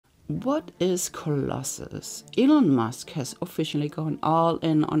What is Colossus? Elon Musk has officially gone all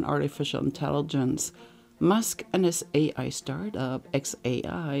in on artificial intelligence. Musk and his AI startup,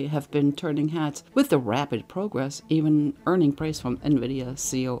 XAI, have been turning heads with the rapid progress, even earning praise from NVIDIA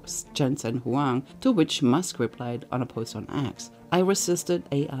CEO Jensen Huang, to which Musk replied on a post on X, "I resisted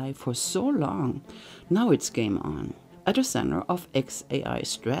AI for so long. Now it's game on." At the center of XAI's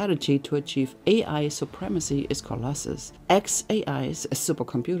strategy to achieve AI supremacy is Colossus, XAI's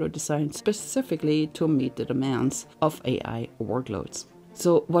supercomputer designed specifically to meet the demands of AI workloads.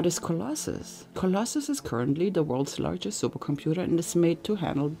 So what is Colossus? Colossus is currently the world's largest supercomputer and is made to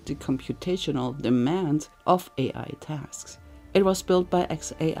handle the computational demands of AI tasks. It was built by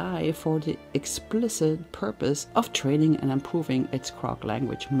XAI for the explicit purpose of training and improving its Grok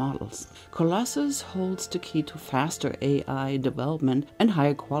language models. Colossus holds the key to faster AI development and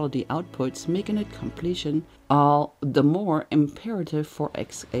higher quality outputs, making its completion all the more imperative for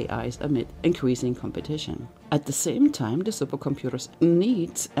XAIs amid increasing competition. At the same time, the supercomputer's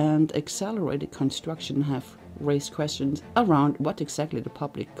needs and accelerated construction have raised questions around what exactly the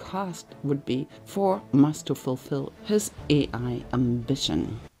public cost would be for Musk to fulfill his AI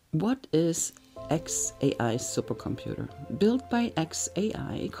ambition. What is XAI supercomputer? Built by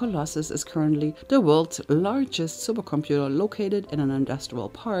XAI, Colossus is currently the world's largest supercomputer located in an industrial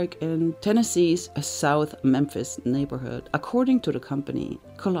park in Tennessee's South Memphis neighborhood. According to the company,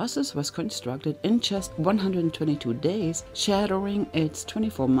 Colossus was constructed in just 122 days, shattering its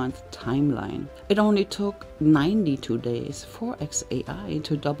 24-month timeline. It only took 92 days for XAI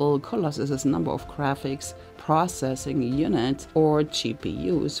to double Colossus's number of graphics processing units, or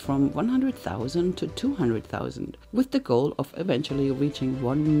GPUs, from 100,000 to 200,000, with the goal of eventually reaching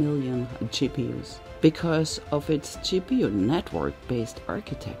 1 million GPUs. Because of its GPU network-based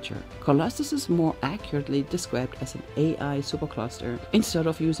architecture, Colossus is more accurately described as an AI supercluster. Instead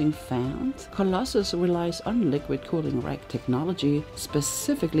of using fans, Colossus relies on liquid cooling rack technology,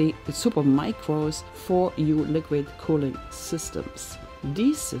 specifically Supermicro's 4U liquid cooling systems.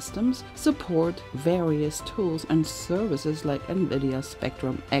 These systems support various tools and services like NVIDIA's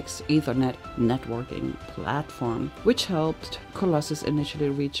Spectrum X Ethernet networking platform, which helped Colossus initially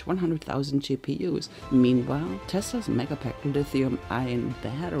reach 100,000 GPUs. Meanwhile, Tesla's megapack lithium-ion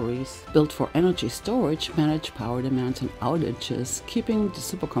batteries built for energy storage manage power demands and outages, keeping the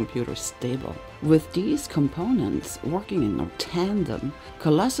supercomputer stable. With these components working in tandem,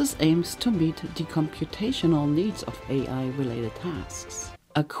 Colossus aims to meet the computational needs of AI-related tasks.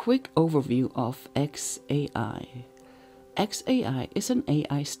 A quick overview of XAI. XAI is an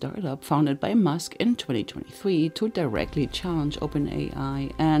AI startup founded by Musk in 2023 to directly challenge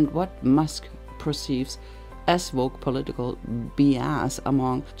OpenAI and what Musk perceives as woke political bias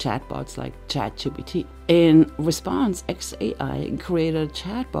among chatbots like ChatGPT. In response, XAI created a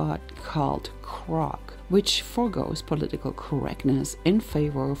chatbot called Grok, which forgoes political correctness in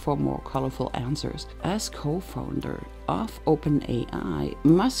favor for more colorful answers. As co-founder of OpenAI,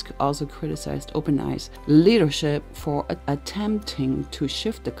 Musk also criticized OpenAI's leadership for attempting to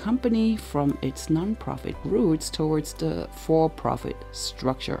shift the company from its non-profit roots towards the for-profit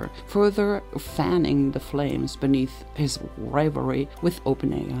structure, further fanning the flames beneath his rivalry with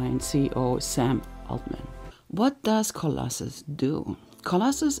OpenAI and CEO Sam Altman. What does Colossus do?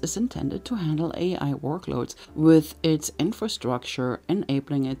 Colossus is intended to handle AI workloads with its infrastructure,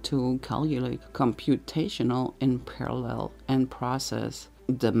 enabling it to calculate computational in parallel and process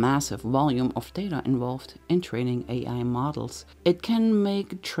the massive volume of data involved in training AI models. It can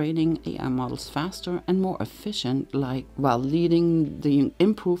make training AI models faster and more efficient, while leading the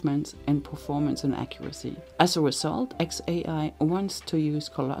improvements in performance and accuracy. As a result, XAI wants to use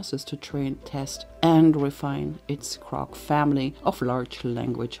Colossus to train, test, and refine its Grok family of large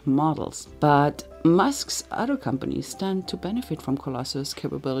language models. But Musk's other companies stand to benefit from Colossus'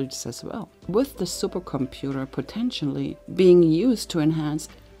 capabilities as well, with the supercomputer potentially being used to enhance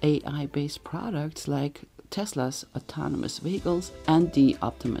AI-based products like Tesla's autonomous vehicles and the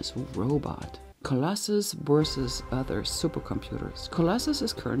Optimus robot. Colossus versus other supercomputers. Colossus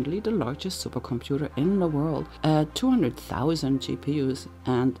is currently the largest supercomputer in the world at 200,000 GPUs,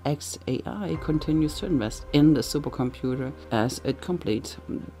 and XAI continues to invest in the supercomputer as it competes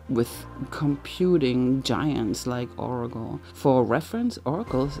with computing giants like Oracle. For reference,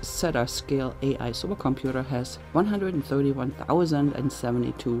 Oracle's Zeta-scale AI supercomputer has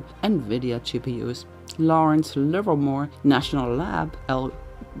 131,072 NVIDIA GPUs. Lawrence Livermore National Lab,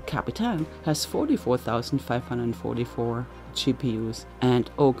 Capitan has 44,544 GPUs,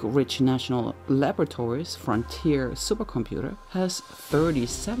 and Oak Ridge National Laboratories Frontier Supercomputer has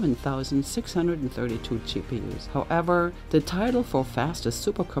 37,632 GPUs. However, the title for fastest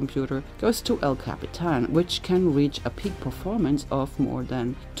supercomputer goes to El Capitan, which can reach a peak performance of more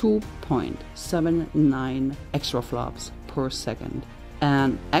than 2.79 exaflops per second.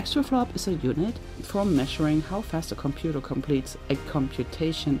 An exaflop is a unit for measuring how fast a computer completes a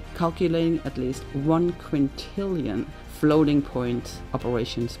computation, calculating at least 1 quintillion floating point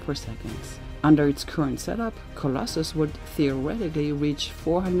operations per second. Under its current setup, Colossus would theoretically reach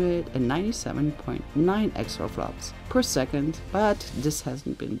 497.9 exaflops per second, but this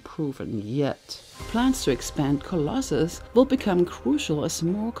hasn't been proven yet. Plans to expand Colossus will become crucial as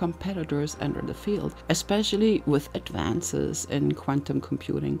more competitors enter the field, especially with advances in quantum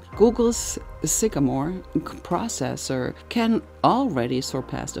computing. Google's Sycamore processor can already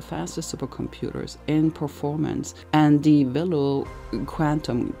surpass the fastest supercomputers in performance, and the Velo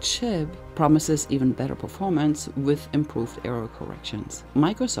quantum chip promises even better performance with improved error corrections.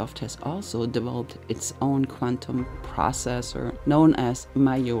 Microsoft has also developed its own quantum processor known as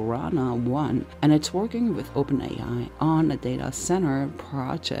Majorana 1, and it's working with OpenAI on a data center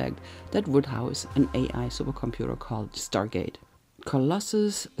project that would house an AI supercomputer called Stargate.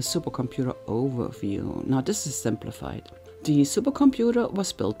 Colossus supercomputer overview. Now this is simplified. The supercomputer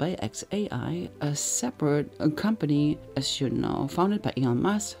was built by xAI, a separate company, as you know, founded by Elon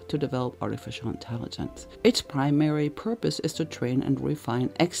Musk to develop artificial intelligence. Its primary purpose is to train and refine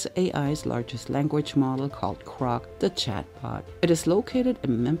xAI's largest language model called Grok, the chatbot. It is located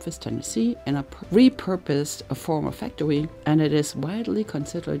in Memphis, Tennessee, in a repurposed former factory, and it is widely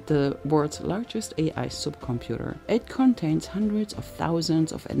considered the world's largest AI supercomputer. It contains hundreds of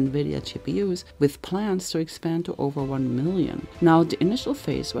thousands of NVIDIA GPUs, with plans to expand to over 1 million. Now, the initial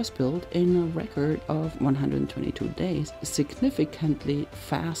phase was built in a record of 122 days, significantly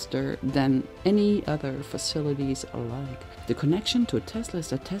faster than any other facilities alike. The connection to Tesla is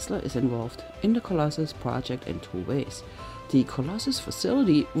that Tesla is involved in the Colossus project in 2 ways. The Colossus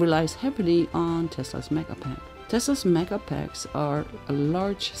facility relies heavily on Tesla's Megapack. Tesla's Megapacks are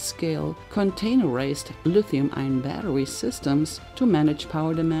large-scale containerized lithium-ion battery systems to manage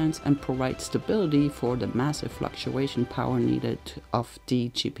power demands and provide stability for the massive fluctuation power needed of the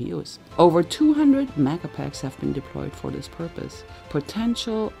GPUs. Over 200 Megapacks have been deployed for this purpose.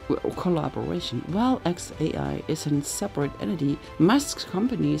 Potential collaboration. While xAI is a separate entity, Musk's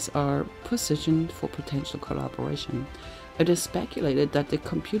companies are positioned for potential collaboration. It is speculated that the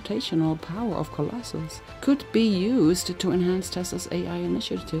computational power of Colossus could be used to enhance Tesla's AI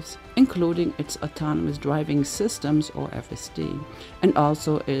initiatives, including its autonomous driving systems or FSD, and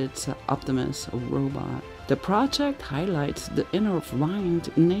also its Optimus robot. The project highlights the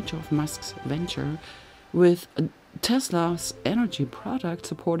intertwined nature of Musk's venture, with Tesla's energy product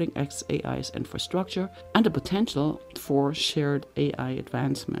supporting xAI's infrastructure and the potential for shared AI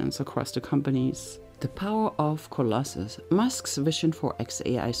advancements across the companies. The power of Colossus. Musk's vision for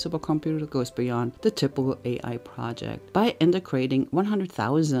xAI supercomputer goes beyond the typical AI project. By integrating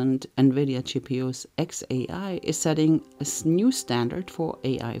 100,000 NVIDIA GPUs, xAI is setting a new standard for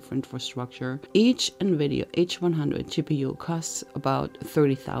AI infrastructure. Each NVIDIA H100 GPU costs about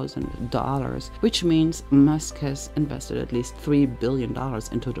 $30,000, which means Musk has invested at least $3 billion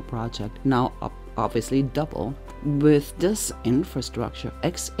into the project, now obviously double. With this infrastructure,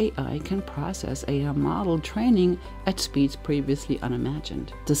 xAI can process AI model training at speeds previously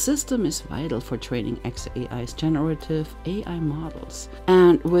unimagined. The system is vital for training xAI's generative AI models,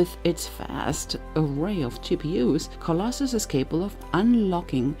 and with its vast array of GPUs, Colossus is capable of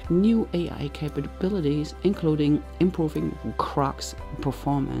unlocking new AI capabilities, including improving Grok's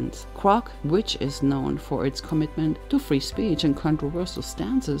performance. Grok, which is known for its commitment to free speech and controversial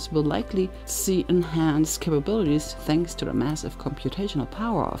stances, will likely see enhanced capabilities thanks to the massive computational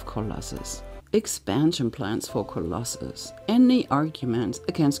power of Colossus. Expansion plans for Colossus. Any arguments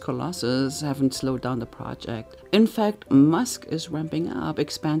against Colossus haven't slowed down the project. In fact, Musk is ramping up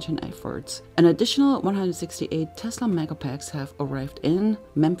expansion efforts. An additional 168 Tesla Megapacks have arrived in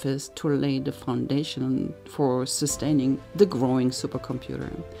Memphis to lay the foundation for sustaining the growing supercomputer.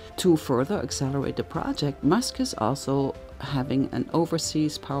 To further accelerate the project, Musk is also having an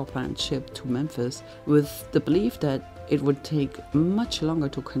overseas power plant shipped to Memphis, with the belief that it would take much longer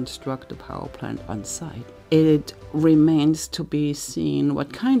to construct the power plant on site. It remains to be seen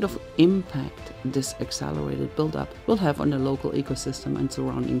what kind of impact this accelerated buildup will have on the local ecosystem and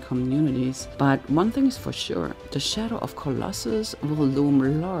surrounding communities. But one thing is for sure, the shadow of Colossus will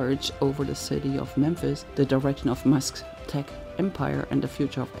loom large over the city of Memphis, the direction of Musk's tech empire and the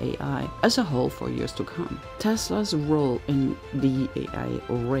future of AI as a whole for years to come. Tesla's role in the AI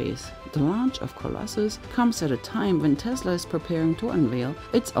race. The launch of Colossus comes at a time when Tesla is preparing to unveil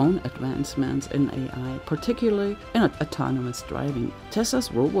its own advancements in AI, particularly in autonomous driving. Tesla's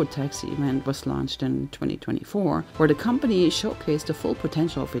robotaxi event was launched in 2024, where the company showcased the full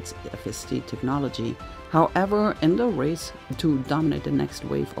potential of its FSD technology. However, in the race to dominate the next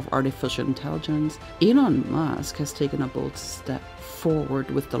wave of artificial intelligence, Elon Musk has taken a bold step forward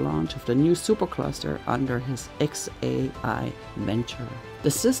with the launch of the new supercluster under his XAI venture.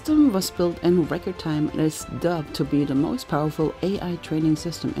 The system was built in record time and is dubbed to be the most powerful AI training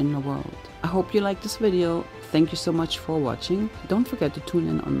system in the world. I hope you liked this video. Thank you so much for watching. Don't forget to tune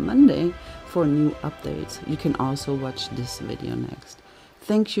in on Monday for new updates. You can also watch this video next.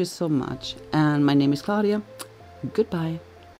 Thank you so much, and my name is Claudia. Goodbye.